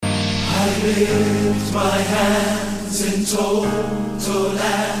lift my hands in total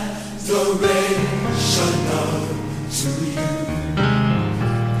adoration unto you.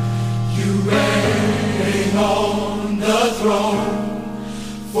 You reign on the throne,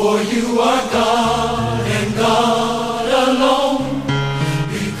 for you are God and God alone.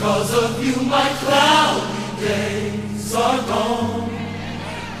 Because of you my cloudy days are gone.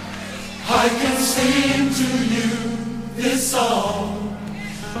 I can sing to you this song.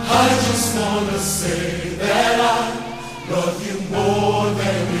 I just want to say that I love you more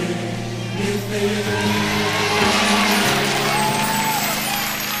than anything.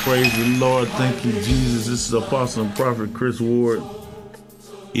 Praise the Lord. Thank you, Jesus. This is Apostle and Prophet Chris Ward.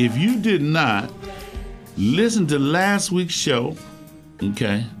 If you did not listen to last week's show,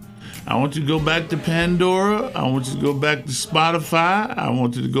 okay, I want you to go back to Pandora. I want you to go back to Spotify. I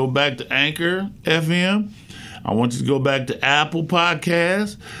want you to go back to Anchor FM. I want you to go back to Apple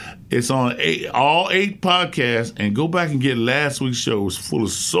Podcasts. It's on all 8 podcasts, and go back and get last week's show. It was full of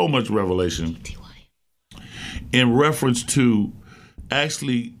so much revelation in reference to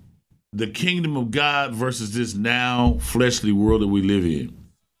actually the kingdom of God versus this now fleshly world that we live in.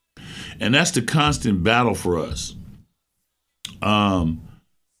 And that's the constant battle for us.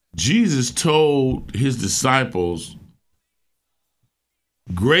 Jesus told his disciples,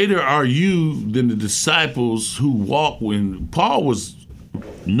 greater are you than the disciples who walk. When Paul was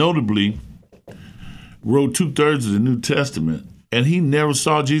notably wrote 2/3 of the New Testament, and he never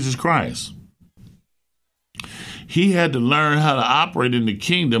saw Jesus Christ. He had to learn how to operate in the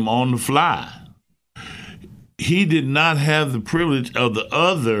kingdom on the fly. He did not have the privilege of the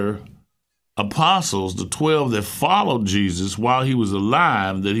other apostles, the 12 that followed Jesus while he was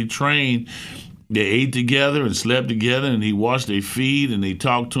alive, that he trained. They ate together and slept together, and he washed their feet, and they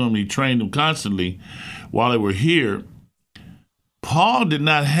talked to him, and he trained them constantly while they were here. Paul did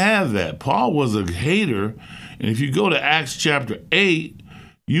not have that. Paul was a hater, and if you go to Acts chapter 8,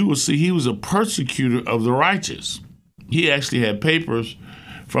 you will see he was a persecutor of the righteous. He actually had papers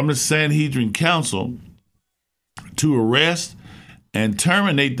from the Sanhedrin Council to arrest and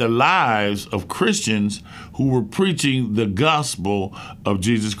terminate the lives of Christians who were preaching the gospel of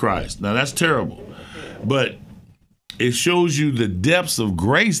Jesus Christ. Now, that's terrible, but it shows you the depths of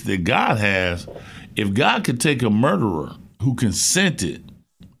grace that God has. If God could take a murderer who consented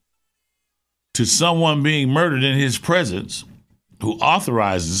to someone being murdered in his presence, who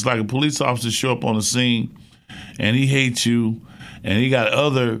authorizes, it's like a police officer show up on the scene and he hates you, and he got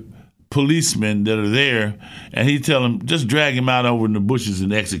other policemen that are there, and he tell him, just drag him out over in the bushes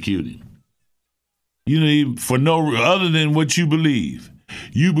and execute him. You know, for no other than what you believe.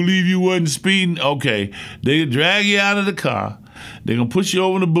 You believe you wasn't speeding? Okay. They drag you out of the car. They're going to push you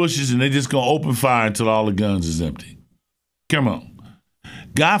over in the bushes, and they're just going to open fire until all the guns is empty. Come on.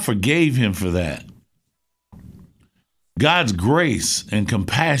 God forgave him for that. God's grace and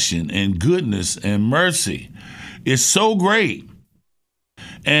compassion and goodness and mercy is so great.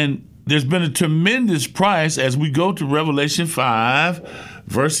 And there's been a tremendous price as we go to Revelation 5,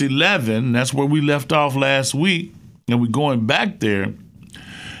 verse 11. That's where we left off last week, and we're going back there.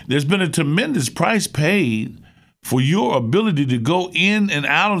 There's been a tremendous price paid for your ability to go in and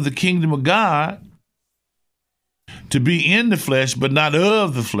out of the kingdom of God, to be in the flesh, but not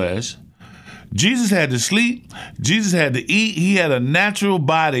of the flesh. Jesus had to sleep. Jesus had to eat. He had a natural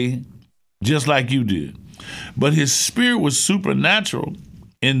body just like you did. But his spirit was supernatural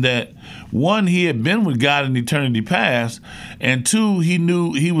in that, one, he had been with God in eternity past, and two, he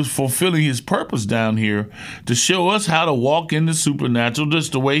knew he was fulfilling his purpose down here to show us how to walk in the supernatural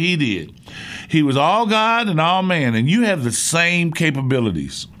just the way he did. He was all God and all man, and you have the same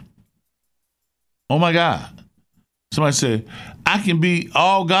capabilities. Oh my God. Somebody said, I can be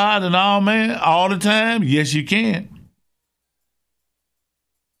all God and all man all the time? Yes, you can.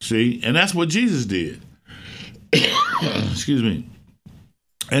 See, and that's what Jesus did. Excuse me.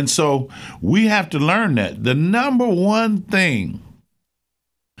 And so we have to learn that. The number one thing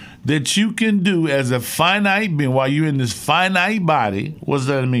that you can do as a finite being while you're in this finite body, what does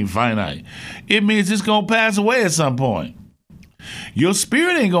that mean, finite? It means it's going to pass away at some point. Your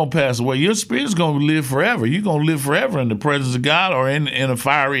spirit ain't going to pass away. Your spirit's going to live forever. You're going to live forever in the presence of God or in a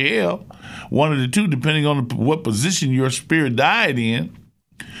fiery hell, one of the two, depending on what position your spirit died in,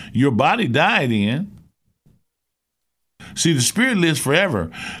 your body died in. See, the spirit lives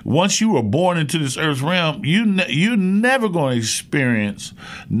forever. Once you are born into this earth's realm, you're never going to experience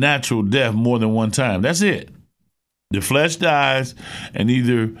natural death more than one time. That's it. The flesh dies, and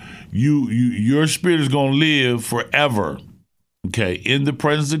either your spirit is going to live forever, okay, in the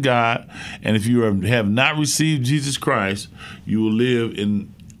presence of God. And if you have not received Jesus Christ, you will live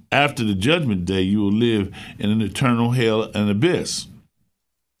in after the judgment day, you will live in an eternal hell and abyss.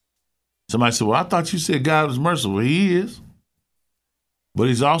 Somebody said, well, I thought you said God was merciful. He is. But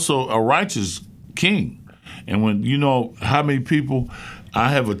he's also a righteous king. And when, how many people I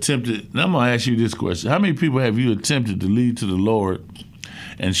have attempted, and I'm going to ask you this question. How many people have you attempted to lead to the Lord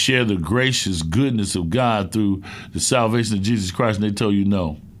and share the gracious goodness of God through the salvation of Jesus Christ, and they told you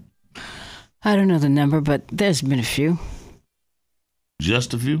no? I don't know the number, but there's been a few.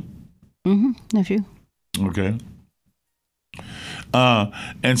 Just a few? Mm-hmm, a few. Okay.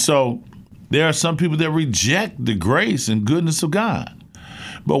 And so there are some people that reject the grace and goodness of God.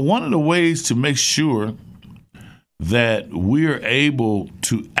 But one of the ways to make sure that we're able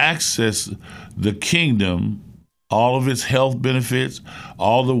to access the kingdom, all of its health benefits,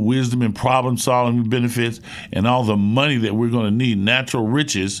 all the wisdom and problem-solving benefits, and all the money that we're going to need, natural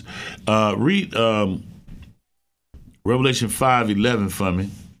riches, read Revelation 5:11 for me.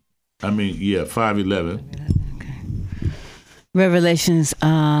 5:11. Okay. Revelations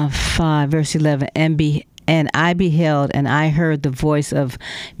 5, verse 11. And I beheld, and I heard the voice of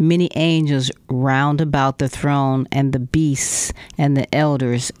many angels round about the throne, and the beasts, and the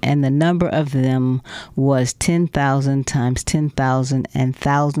elders, and the number of them was 10,000 times 10,000, and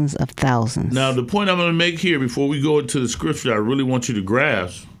thousands of thousands. Now, the point I'm going to make here before we go into the scripture, I really want you to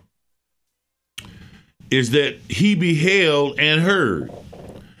grasp, is that he beheld and heard.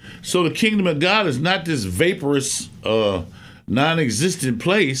 So the kingdom of God is not this vaporous, non-existent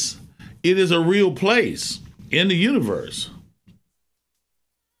place. It is a real place in the universe.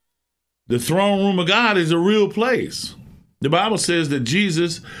 The throne room of God is a real place. The Bible says that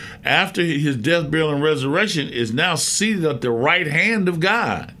Jesus, after his death, burial, and resurrection, is now seated at the right hand of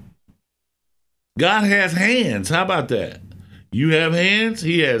God. God has hands. How about that? You have hands,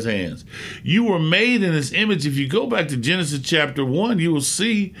 he has hands. You were made in his image. If you go back to Genesis chapter 1, you will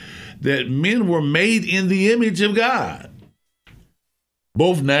see that men were made in the image of God,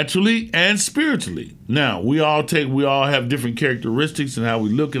 both naturally and spiritually. Now, we all have different characteristics and how we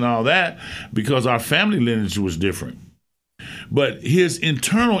look and all that because our family lineage was different. But his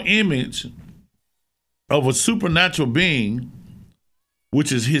internal image of a supernatural being,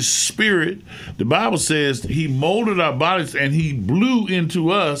 which is his spirit, the Bible says he molded our bodies and he blew into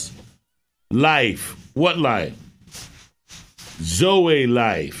us life. What life? Zoe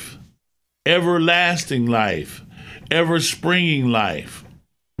life, everlasting life, ever-springing life,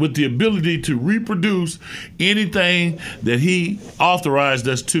 with the ability to reproduce anything that he authorized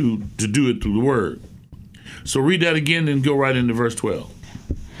us to do it through the word. So read that again and go right into verse 12.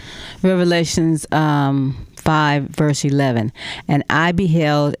 Revelations 5, verse 11. And I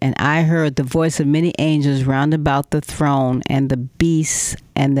beheld, and I heard the voice of many angels round about the throne, and the beasts,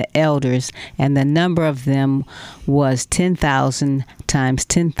 and the elders, and the number of them was 10,000 times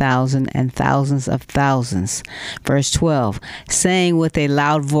 10,000, and thousands of thousands. Verse 12, saying with a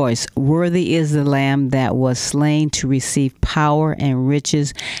loud voice, worthy is the Lamb that was slain to receive power and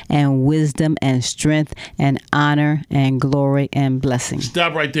riches and wisdom and strength and honor and glory and blessing.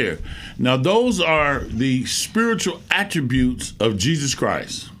 Stop right there. Now, those are the spiritual attributes of Jesus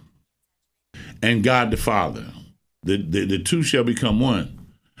Christ and God the Father. The two shall become one.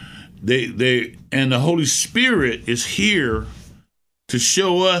 They and the Holy Spirit is here to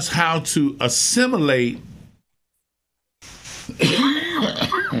show us how to assimilate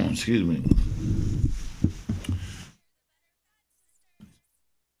excuse me,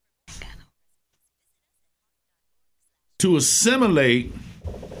 to assimilate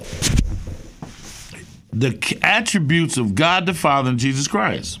the attributes of God the Father and Jesus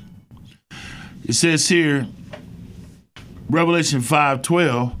Christ. It says here, Revelation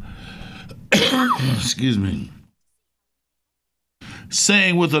 5:12, excuse me,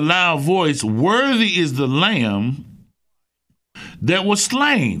 saying with a loud voice, worthy is the Lamb that was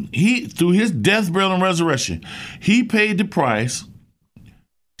slain. He, through his death, burial, and resurrection, he paid the price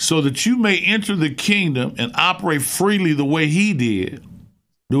so that you may enter the kingdom and operate freely the way he did,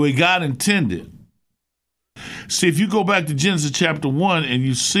 the way God intended. See, if you go back to Genesis chapter 1 and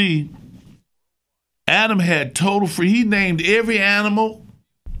you see Adam had total free. He named every animal,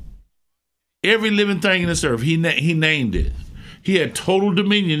 every living thing in this earth. He named it. He had total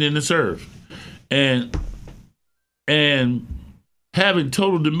dominion in this earth. And having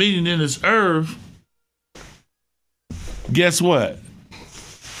total dominion in this earth, guess what?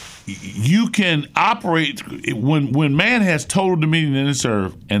 You can operate, when man has total dominion in this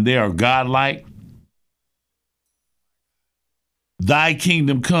earth and they are godlike, thy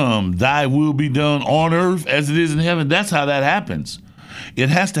kingdom come, thy will be done on earth as it is in heaven. That's how that happens. It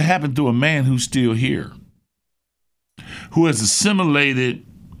has to happen through a man who's still here, who has assimilated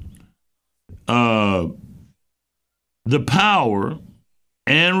the power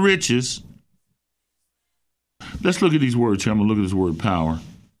and riches. Let's look at these words here. I'm going to look at this word power.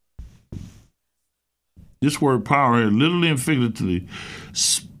 This word power here, literally and figuratively,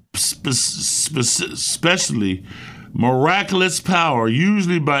 especially miraculous power,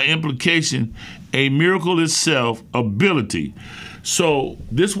 usually by implication, a miracle itself, ability. So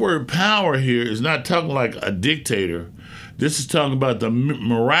this word power here is not talking like a dictator. This is talking about the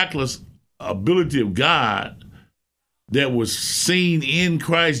miraculous ability of God that was seen in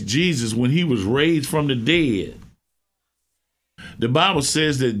Christ Jesus when he was raised from the dead. The Bible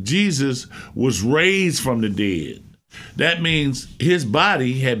says that Jesus was raised from the dead. That means his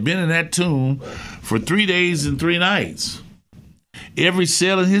body had been in that tomb for 3 days and 3 nights. Every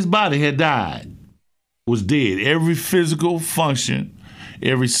cell in his body had died, was dead. Every physical function,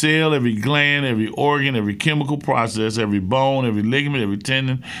 every cell, every gland, every organ, every chemical process, every bone, every ligament, every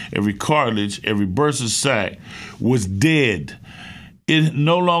tendon, every cartilage, every bursted sac was dead. It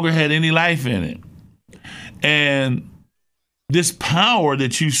no longer had any life in it. And this power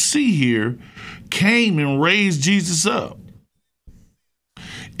that you see here came and raised Jesus up.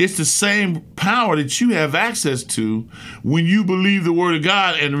 It's the same power that you have access to when you believe the word of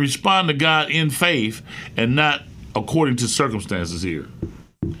God and respond to God in faith and not according to circumstances here.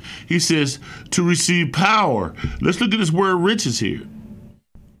 He says to receive power. Let's look at this word riches here.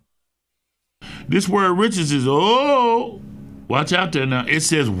 This word riches is, watch out there now. It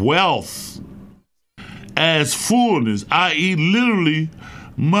says wealth as fullness, i.e. literally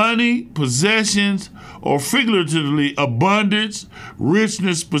money, possessions, or figuratively abundance,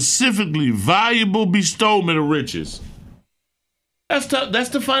 richness, specifically valuable bestowment of riches. That's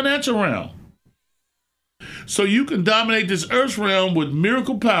the financial realm. So you can dominate this earth realm with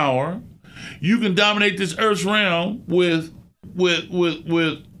miracle power. You can dominate this earth realm with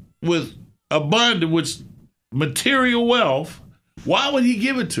abundant, with material wealth. Why would he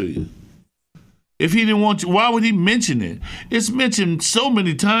give it to you? If he didn't want you, why would he mention it? It's mentioned so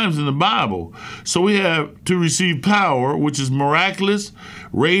many times in the Bible. So we have to receive power, which is miraculous,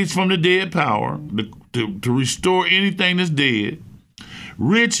 raised from the dead power, to restore anything that's dead.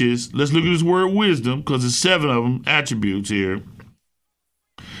 Riches, let's look at this word wisdom, because there's 7 of them, attributes here.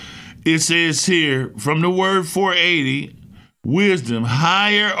 It says here, from the word 480, wisdom,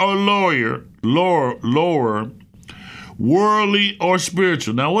 higher or lower, worldly or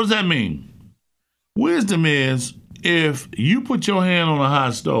spiritual. Now, what does that mean? Wisdom is if you put your hand on a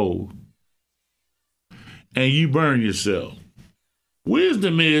hot stove and you burn yourself.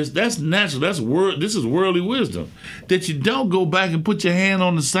 Wisdom is, that's natural, this is worldly wisdom. That you don't go back and put your hand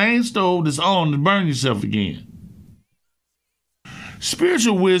on the same stove that's on and burn yourself again.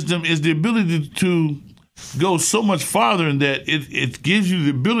 Spiritual wisdom is the ability to go so much farther in that it gives you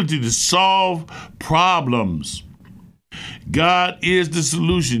the ability to solve problems. God is the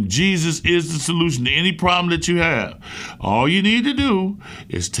solution. Jesus is the solution to any problem that you have. All you need to do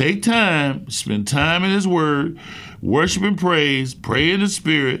is take time, spend time in his word, worship and praise, pray in the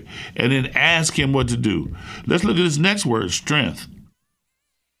spirit, and then ask him what to do. Let's look at this next word, strength.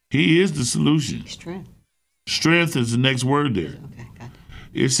 He is the solution. Strength. Strength is the next word there. Okay, got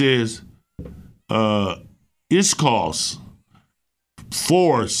it. It says, iskos,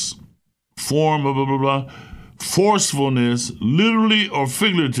 force, form, blah, blah, blah, blah. Forcefulness, literally or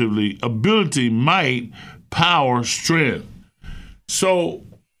figuratively, ability, might, power, strength. So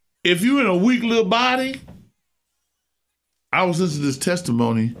if you're in a weak little body, I was listening to this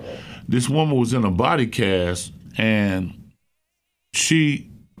testimony. This woman was in a body cast, and she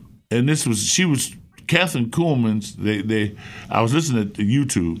was Catherine Kuhlman's. I was listening to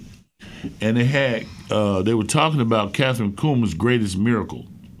YouTube, and they were talking about Catherine Kuhlman's greatest miracle.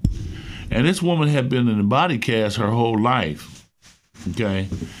 And this woman had been in a body cast her whole life, okay?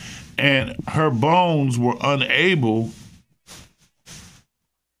 And her bones were unable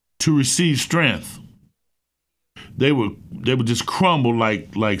to receive strength. They would just crumble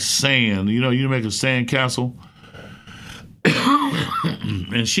like sand. You make a sand castle?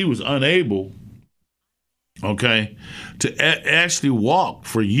 And she was unable, okay, to actually walk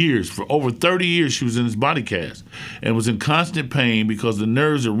for years. For over 30 years, she was in this body cast and was in constant pain because the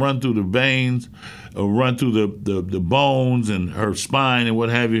nerves that run through the veins, run through the bones and her spine and what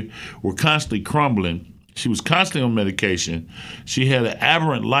have you, were constantly crumbling. She was constantly on medication. She had an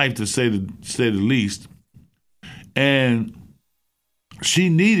aberrant life, to say the least. And she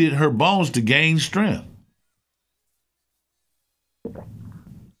needed her bones to gain strength.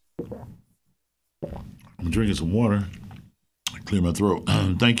 I'm drinking some water. Clear my throat.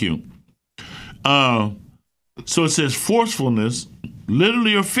 Thank you. So it says forcefulness,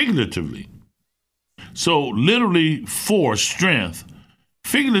 literally or figuratively. So literally force, strength.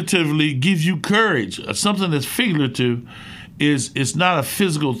 Figuratively gives you courage. Something that's figurative is it's not a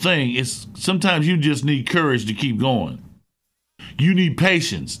physical thing. It's sometimes you just need courage to keep going. You need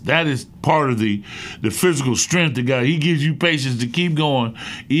patience. That is part of the physical strength of God. He gives you patience to keep going,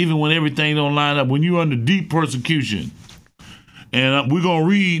 even when everything don't line up. When you're under deep persecution. And we're going to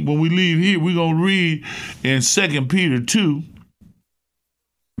read, when we leave here, we're going to read in 2 Peter 2.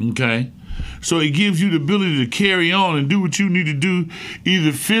 Okay? So it gives you the ability to carry on and do what you need to do,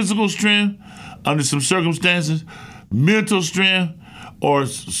 either physical strength under some circumstances, mental strength, or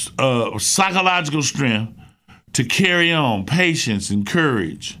psychological strength to carry on, patience and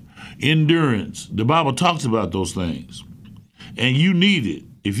courage, endurance. The Bible talks about those things. And you need it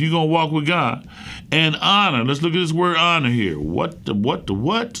if you're going to walk with God. And honor. Let's look at this word honor here. What?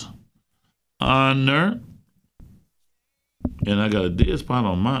 Honor. And I got a dead spot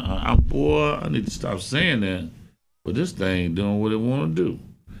on my, boy, I need to stop saying that. But this thing doing what it want to do.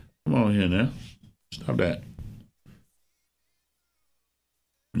 Come on here now. Stop that.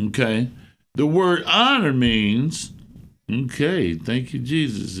 Okay. The word honor means, okay, thank you,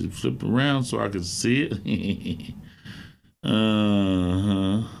 Jesus. Flip around so I can see it.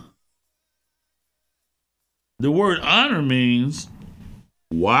 The word honor means,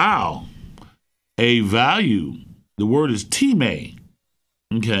 wow, a value. The word is time.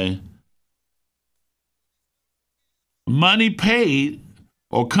 Okay. Money paid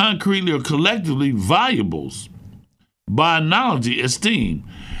or concretely or collectively valuables. By analogy, esteem.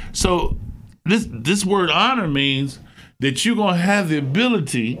 So this word honor means that you're going to have the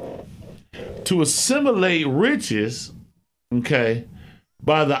ability to assimilate riches, okay,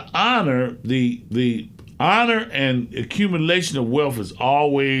 by the honor. The honor and accumulation of wealth is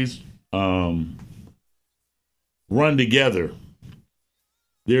always run together.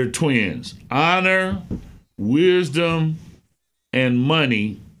 They're twins. Honor, wisdom, and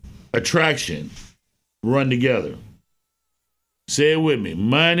money, attraction, run together. Say it with me.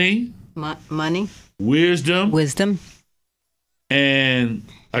 Money. Money. Wisdom. And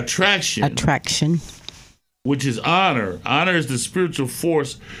attraction. Which is honor. Honor is the spiritual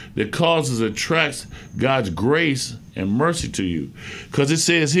force that attracts God's grace and mercy to you. Because it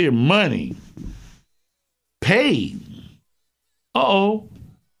says here, money paid.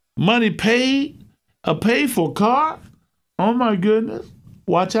 Money paid? A paid for car? Oh my goodness.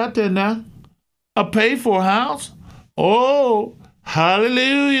 Watch out there now. A paid for house? Oh,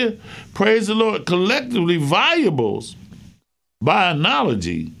 hallelujah. Praise the Lord. Collectively valuables, by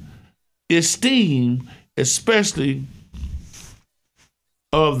analogy, esteem, especially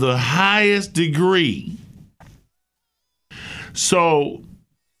of the highest degree. So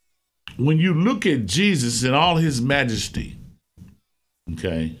when you look at Jesus in all his majesty,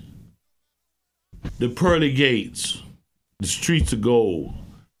 okay, the pearly gates, the streets of gold,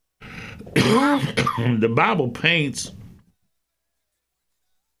 the Bible paints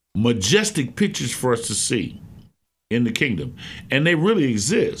majestic pictures for us to see in the kingdom, and they really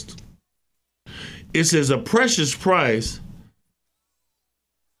exist. It says a precious price,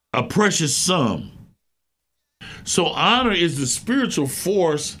 a precious sum. So honor is the spiritual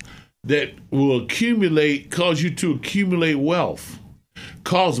force that will cause you to accumulate wealth,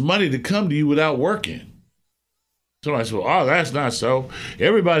 cause money to come to you without working. Somebody said, oh, that's not so.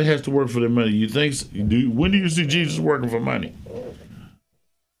 Everybody has to work for their money. You think? When do you see Jesus working for money?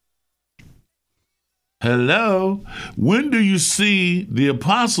 Hello? When do you see the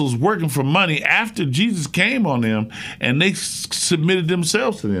apostles working for money after Jesus came on them and they submitted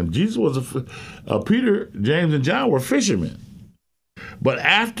themselves to them? Jesus was Peter, James, and John were fishermen. But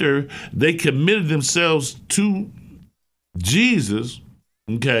after they committed themselves to Jesus,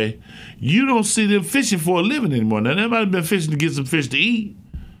 okay, you don't see them fishing for a living anymore. Now, they might have been fishing to get some fish to eat.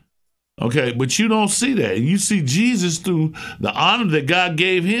 Okay, but you don't see that. You see Jesus through the honor that God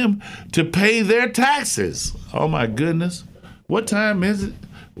gave him to pay their taxes. Oh, my goodness. What time is it?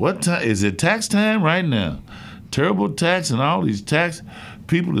 What time? Is it tax time right now? Terrible tax and all these tax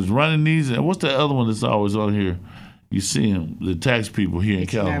people is running these. And what's the other one that's always on here? You see them, the tax people here in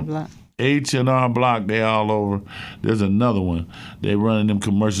California. H&R Block, they all over. There's another one. They running them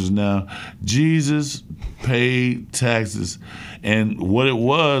commercials now. Jesus paid taxes. And what it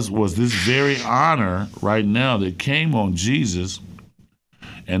was this very honor right now that came on Jesus.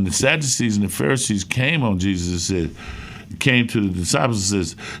 And the Sadducees and the Pharisees came on Jesus and came to the disciples and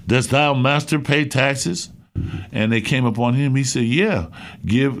says, dost thou, master, pay taxes? And they came upon him. He said, yeah,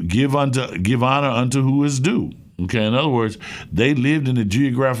 give honor unto who is due. Okay, in other words, they lived in a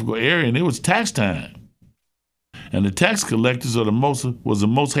geographical area and it was tax time. And the tax collectors was the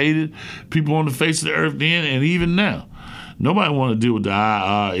most hated people on the face of the earth then and even now. Nobody want to deal with the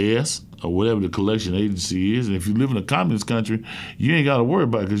IRS or whatever the collection agency is. And if you live in a communist country, you ain't got to worry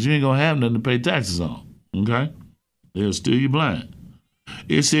about it because you ain't going to have nothing to pay taxes on. Okay? They'll steal you blind.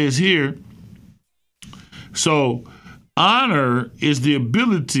 It says here, so honor is the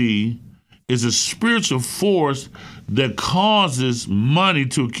ability, is a spiritual force that causes money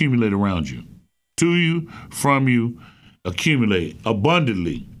to accumulate around you, to you, from you, accumulate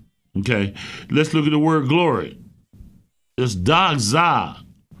abundantly. Okay? Let's look at the word glory. It's doxa.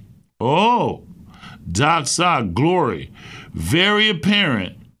 Oh, doxa, glory. Very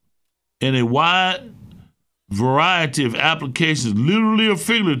apparent in a wide variety of applications, literally or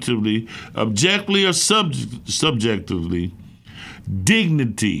figuratively, objectively or subjectively.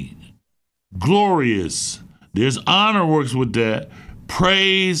 Dignity, glorious. There's honor works with that.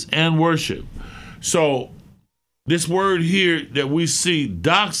 Praise and worship. So this word here that we see,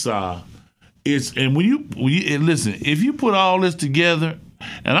 doxa, is, and when you and listen, if you put all this together,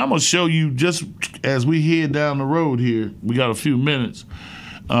 and I'm gonna show you just as we head down the road here, we got a few minutes.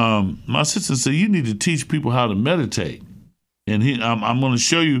 My sister said you need to teach people how to meditate, and I'm going to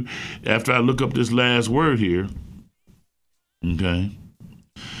show you after I look up this last word here. Okay,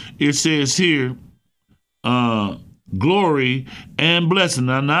 it says here, glory and blessing.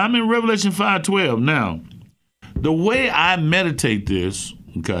 Now I'm in Revelation 5:12. Now, the way I meditate this,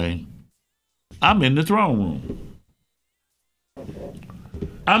 okay, I'm in the throne room.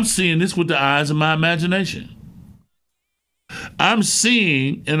 I'm seeing this with the eyes of my imagination. I'm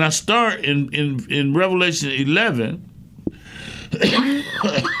seeing, and I start in Revelation 11.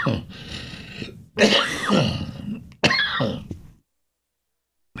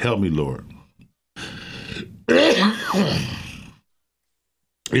 Help me, Lord.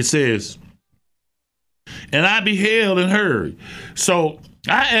 It says, and I beheld and heard. So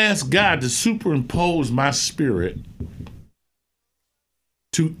I asked God to superimpose my spirit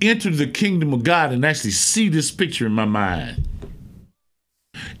to enter the kingdom of God and actually see this picture in my mind.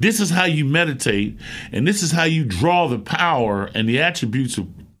 This is how you meditate, and this is how you draw the power and the attributes of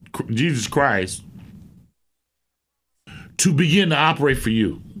Jesus Christ to begin to operate for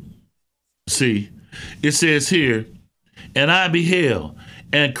you. See, it says here, and I beheld,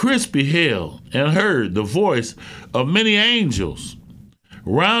 and Chris beheld and heard the voice of many angels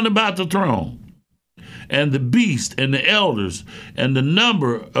round about the throne, and the beast and the elders, and the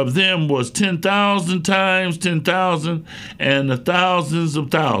number of them was 10,000 times 10,000 and the thousands of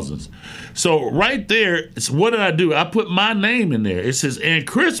thousands. So right there, what did I do? I put my name in there. It says, and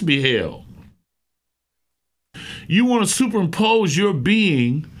Chris beheld. You want to superimpose your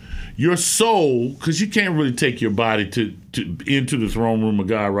being, your soul, because you can't really take your body to into the throne room of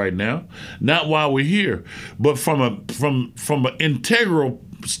God right now. Not while we're here, but from an integral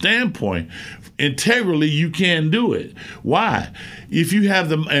standpoint, integrally you can do it. Why? If you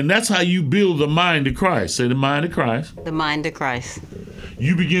have and that's how you build the mind of Christ. Say the mind of Christ. The mind of Christ.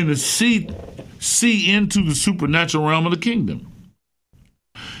 You begin to see into the supernatural realm of the kingdom.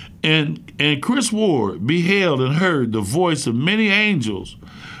 And Chris Ward beheld and heard the voice of many angels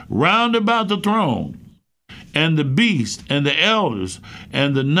round about the throne, and the beast and the elders,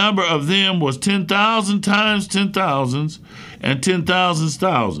 and the number of them was 10,000 times 10,000s and 10,000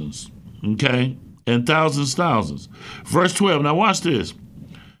 thousands. Okay? And thousands, thousands. Verse 12. Now watch this.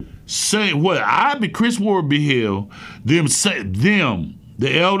 Say what Chris Ward beheld them,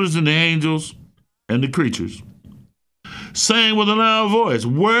 the elders and the angels and the creatures, saying with a loud voice,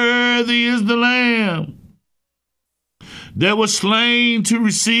 worthy is the Lamb that was slain to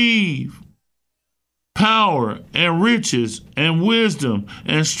receive power and riches and wisdom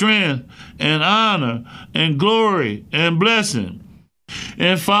and strength and honor and glory and blessing.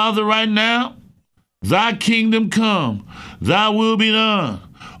 And Father, right now, thy kingdom come, thy will be done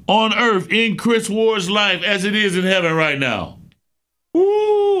on earth in Chris Ward's life as it is in heaven right now.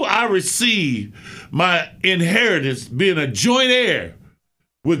 Ooh, I receive my inheritance being a joint heir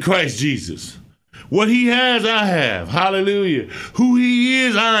with Christ Jesus. What he has, I have. Hallelujah. Who he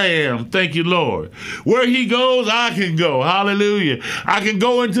is, I am. Thank you, Lord. Where he goes, I can go. Hallelujah. I can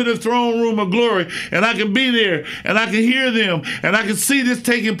go into the throne room of glory, and I can be there, and I can hear them, and I can see this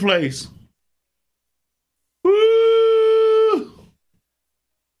taking place. Woo!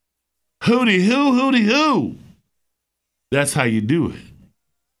 Hooty hoo, hooty hoo. That's how you do it.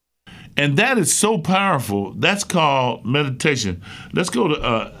 And that is so powerful. That's called meditation. Let's go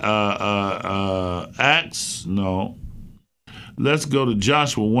to Acts. No. Let's go to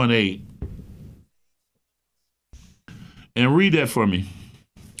Joshua 1:8. And read that for me.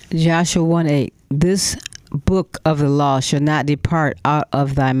 Joshua 1:8. This book of the law shall not depart out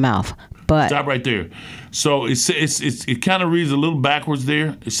of thy mouth, but Stop right there. So it kind of reads a little backwards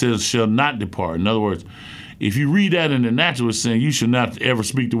there. It says shall not depart. In other words, if you read that in the natural, it's saying you should not ever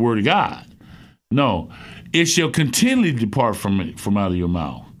speak the word of God. No, it shall continually depart from out of your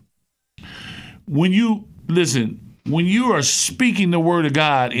mouth. When you are speaking the word of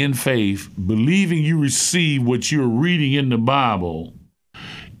God in faith, believing you receive what you're reading in the Bible,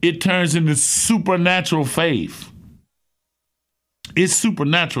 it turns into supernatural faith. It's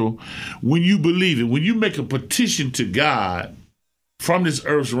supernatural when you believe it. When you make a petition to God from this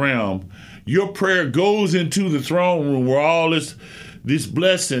earth's realm, your prayer goes into the throne room where all this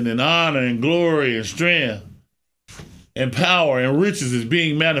blessing and honor and glory and strength and power and riches is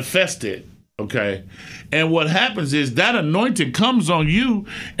being manifested. Okay. And what happens is that anointing comes on you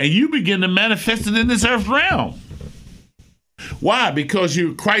and you begin to manifest it in this earth realm. Why? Because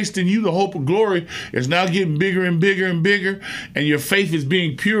you're Christ in you, the hope of glory is now getting bigger and bigger and bigger, and your faith is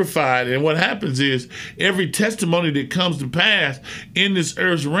being purified. And what happens is every testimony that comes to pass in this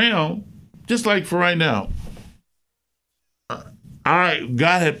earth's realm, just like for right now,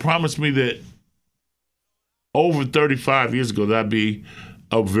 God had promised me that over 35 years ago that I'd be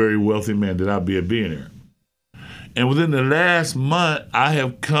a very wealthy man, that I'd be a billionaire. And within the last month, I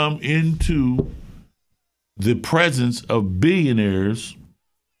have come into the presence of billionaires.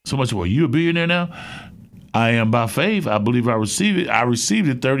 So much, well, you a billionaire now? I am by faith. I believe I receive it. I received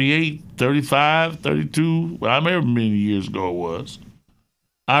it 38, 35, 32, however many years ago it was.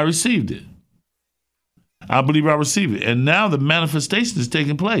 I received it. I believe I received it. And now the manifestation is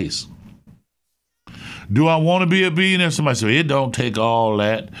taking place. Do I want to be a billionaire? Somebody said, it don't take all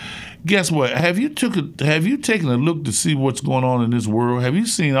that. Guess what? Have you taken a look to see what's going on in this world? Have you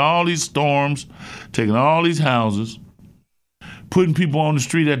seen all these storms, taking all these houses, putting people on the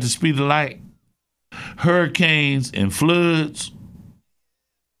street at the speed of light, hurricanes and floods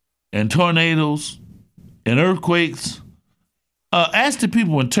and tornadoes and earthquakes? Ask the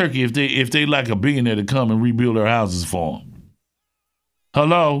people in Turkey if they like a billionaire to come and rebuild their houses for them.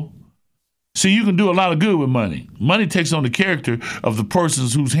 Hello? See, you can do a lot of good with money. Money takes on the character of the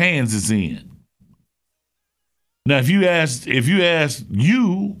persons whose hands it's in. Now, if you ask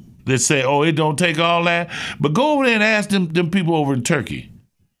you that say, oh, it don't take all that, but go over there and ask them people over in Turkey,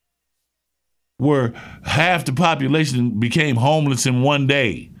 where half the population became homeless in one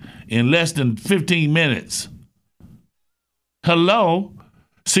day, in less than 15 minutes. Hello?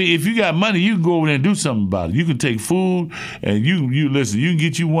 See, if you got money, you can go over there and do something about it. You can take food and you listen, you can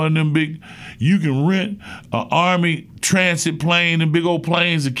get you one of them you can rent an army transit plane and big old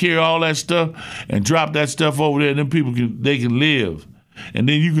planes to carry all that stuff and drop that stuff over there and then people can live. And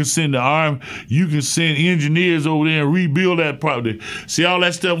then you can send send engineers over there and rebuild that property. See, all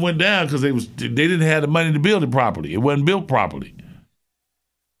that stuff went down because they didn't have the money to build it properly. It wasn't built properly.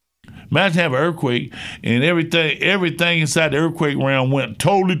 Imagine having an earthquake and everything inside the earthquake realm went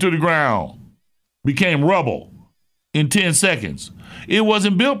totally to the ground, became rubble in 10 seconds. It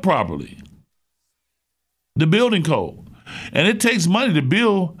wasn't built properly. The building code. And it takes money to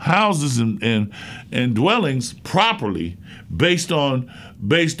build houses and dwellings properly based on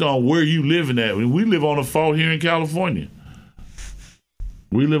where you living at. I mean, we live on a fault here in California.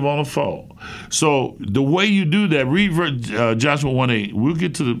 We live on a fault. So the way you do that, read Joshua 1:8. We'll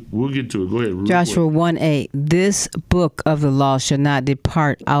get to it. Go ahead. Joshua 1:8. This book of the law shall not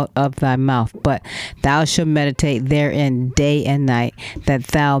depart out of thy mouth, but thou shalt meditate therein day and night, that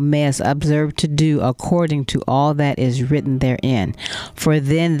thou mayest observe to do according to all that is written therein. For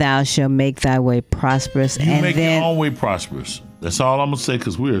then thou shalt make thy way prosperous. You make your own way prosperous. That's all I'm gonna say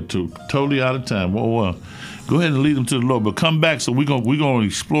because we are totally out of time. Well. Go ahead and lead them to the Lord, but come back so we're gonna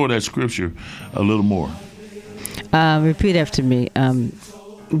explore that scripture a little more. Repeat after me.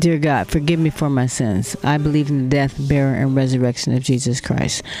 Dear God, forgive me for my sins. I believe in the death, burial, and resurrection of Jesus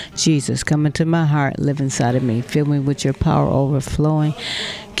Christ. Jesus, come into my heart, live inside of me. Fill me with your power overflowing.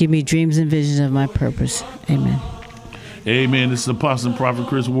 Give me dreams and visions of my purpose. Amen. Amen. This is Apostle and Prophet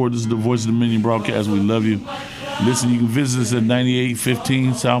Chris Ward. This is the Voice of Dominion broadcast. We love you. Listen, you can visit us at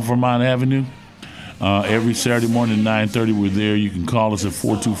 9815 South Vermont Avenue. Every Saturday morning at 9:30, we're there. You can call us at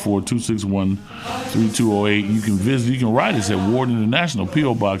 424-261-3208. You can write us at Ward International,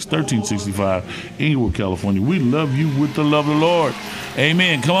 P.O. Box 1365, Inglewood, California. We love you with the love of the Lord.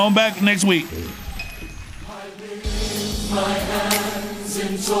 Amen. Come on back next week. I lift my hands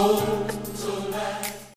in total